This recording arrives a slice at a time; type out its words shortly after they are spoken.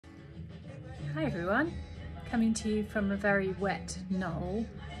Hi everyone, coming to you from a very wet knoll.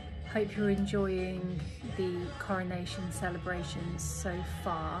 Hope you're enjoying the Coronation celebrations so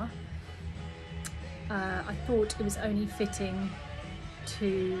far. I thought it was only fitting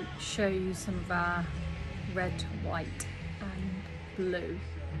to show you some of our red, white and blue,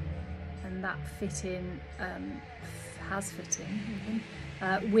 and that has fit in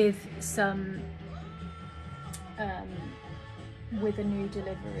with some with a new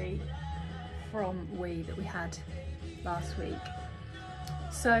delivery from that we had last week.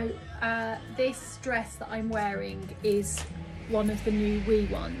 So this dress that I'm wearing is one of the new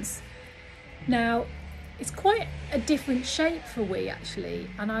ones. Now it's quite a different shape for actually,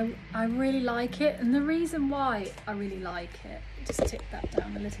 and I really like it, and the reason why I really like it, just tip that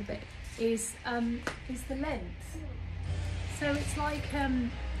down a little bit, is the length. So it's like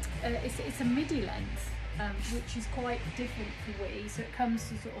it's a midi length, which is quite different for so it comes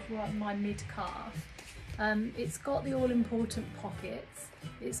to sort of like my mid-calf. It's got the all-important pockets,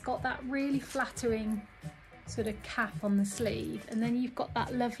 it's got that really flattering sort of cap on the sleeve, and then you've got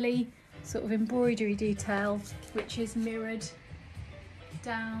that lovely sort of embroidery detail which is mirrored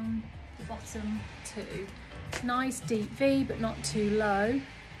down the bottom too. Nice deep V but not too low,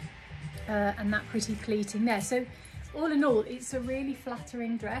 and that pretty pleating there. So all in all, it's a really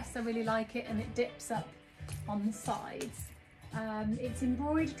flattering dress. I really like it, and it dips up on the sides. It's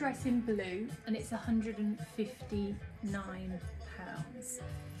embroidered dress in blue, and it's £159.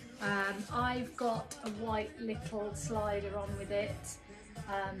 I've got a white little slider on with it.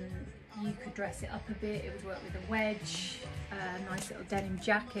 You could dress it up a bit, it would work with a wedge, a nice little denim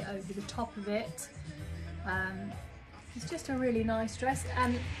jacket over the top of it. It's just a really nice dress,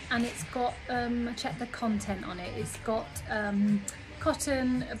 and it's got, I checked the content on it, it's got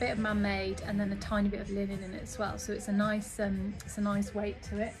cotton, a bit of man-made, and then a tiny bit of linen in it as well, so it's a nice weight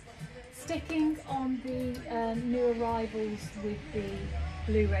to it. Sticking on the new arrivals with the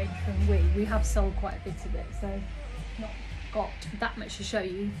blue range from we have sold quite a bit of it, so not got that much to show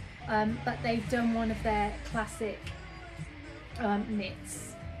you, but they've done one of their classic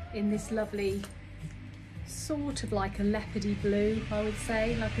knits in this lovely sort of like a leopardy blue, I would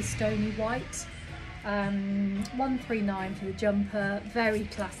say, like a stony white. 139 for the jumper, very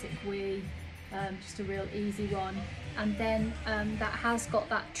classic just a real easy one, and then that has got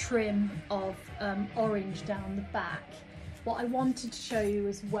that trim of orange down the back. What I wanted to show you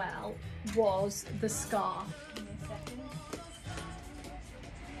as well was the scarf. Give me a second.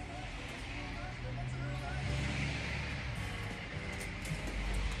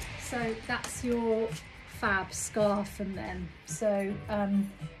 So that's your fab scarf from them. So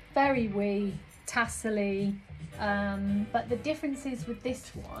very tassely, but the difference is with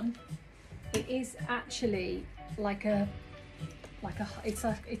this one, it is actually it's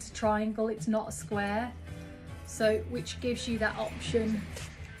a triangle, it's not a square, so which gives you that option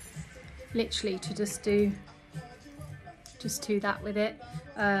literally to just do that with it.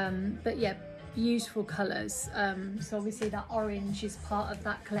 But yeah, beautiful colours. So obviously that orange is part of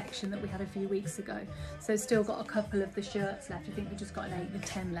that collection that we had a few weeks ago, so still got a couple of the shirts left. I think we just got an 8 or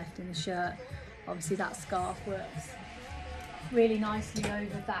 10 left in the shirt. Obviously that scarf works really nicely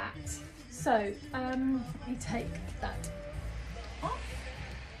over that. So let me take that off.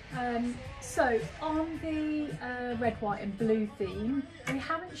 So on the red, white and blue theme, we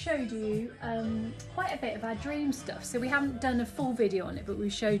haven't showed you quite a bit of our dream stuff. So we haven't done a full video on it, but we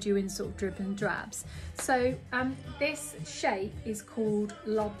showed you in sort of dribs and drabs. So this shape is called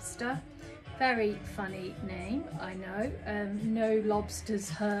Lobster. Very funny name, I know. No lobsters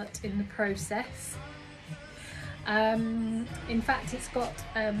hurt in the process. In fact, it's got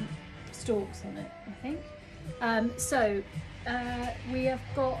stalks on it, I think. We have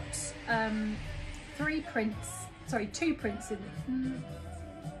got two prints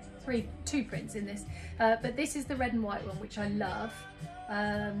in this, but this is the red and white one, which I love.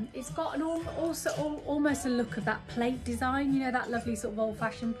 It's got an almost a look of that plate design, you know, that lovely sort of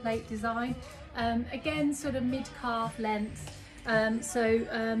old-fashioned plate design. Again, sort of mid-calf length.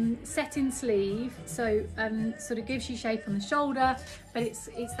 Set-in sleeve, so sort of gives you shape on the shoulder, but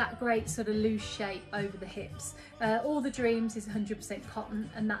it's that great sort of loose shape over the hips. All the Dreams is 100% cotton,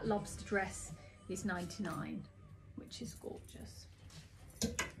 and that lobster dress is 99, which is gorgeous.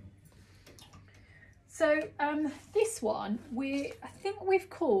 So this one I think we've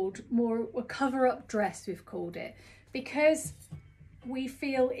called more a cover-up dress, we've called it, because we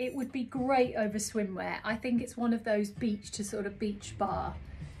feel it would be great over swimwear. I think it's one of those beach to sort of beach bar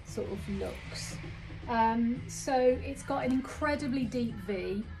sort of looks. So it's got an incredibly deep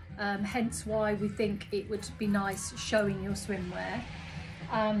V, hence why we think it would be nice showing your swimwear.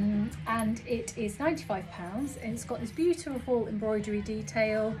 and it is £95, and it's got this beautiful embroidery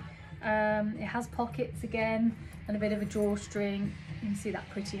detail. It has pockets again and a bit of a drawstring. You can see that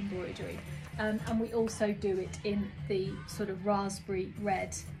pretty embroidery. And we also do it in the sort of raspberry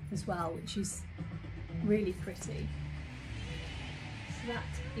red as well, which is really pretty. So that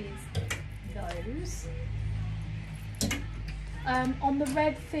is those. On the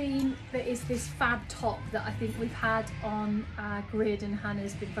red theme, there is this fab top that I think we've had on our grid, and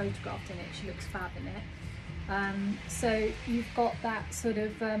Hannah's been photographed in it. She looks fab in it. So you've got that sort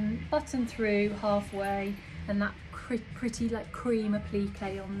of button through halfway, and that pretty like cream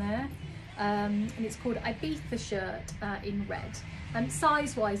applique on there. And it's called Ibiza shirt in red.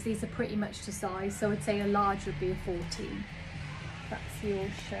 Size wise, these are pretty much to size, so I'd say a large would be a 14. That's your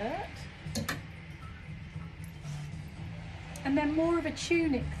shirt. And then more of a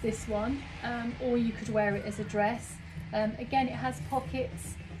tunic, this one, or you could wear it as a dress. Again, it has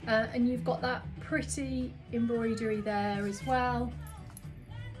pockets, and you've got that pretty embroidery there as well.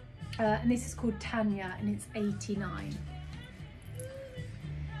 And this is called Tanya, and it's 89.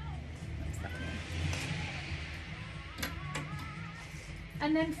 That's that one.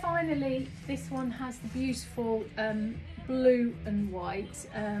 And then finally, this one has the beautiful blue and white,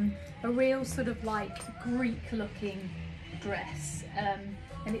 a real sort of like Greek looking dress,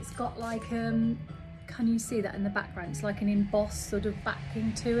 and it's got like can you see that in the background? It's like an embossed sort of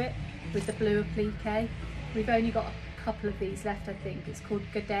backing to it with the blue applique. We've only got a couple of these left, I think. It's called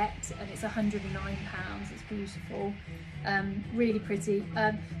Gadette, and it's £109. It's beautiful, really pretty.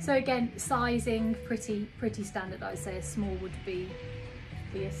 So again, sizing pretty standard. I'd say a small would be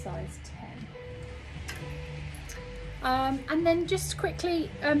a size 10. And then just quickly,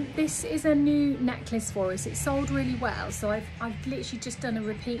 this is a new necklace for us. It sold really well, so I've literally just done a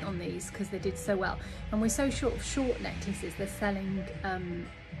repeat on these because they did so well, and we're so short of short necklaces. They're selling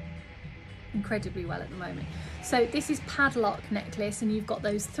incredibly well at the moment. So this is padlock necklace, and you've got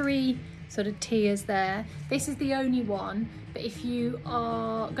those 3 sort of tiers there. This is the only one, but if you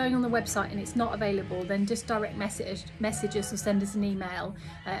are going on the website and it's not available, then just direct message us or send us an email,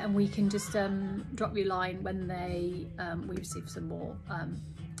 and we can just drop you a line when we receive some more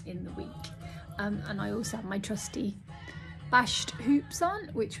in the week. And I also have my trusty bashed hoops on,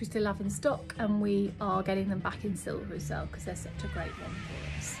 which we still have in stock, and we are getting them back in silver as well because they're such a great one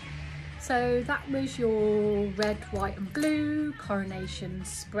for us. So that was your red, white and blue Coronation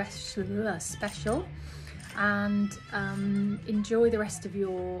special, and enjoy the rest of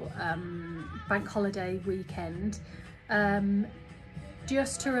your bank holiday weekend.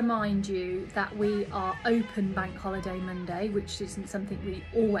 Just to remind you that we are open bank holiday Monday, which isn't something we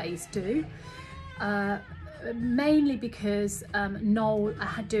always do, mainly because Knoll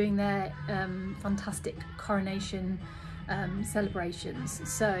are doing their fantastic Coronation celebrations.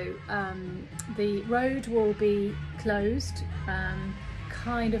 So the road will be closed,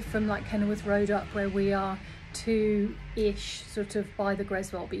 kind of from like Kenilworth Road up where we are to-ish, sort of by the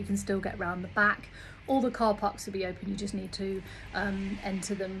Greswold, but you can still get round the back. All the car parks will be open, you just need to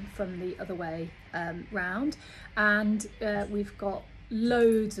enter them from the other way round. And we've got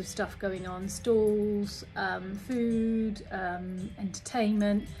loads of stuff going on, stalls, food,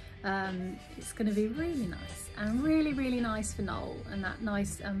 entertainment. It's going to be really nice, and really nice for Knoll, and that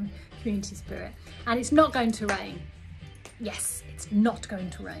nice community spirit. And it's not going to rain. Yes, it's not going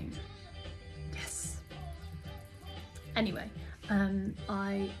to rain. Yes. Anyway,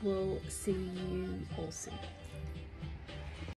 I will see you all soon.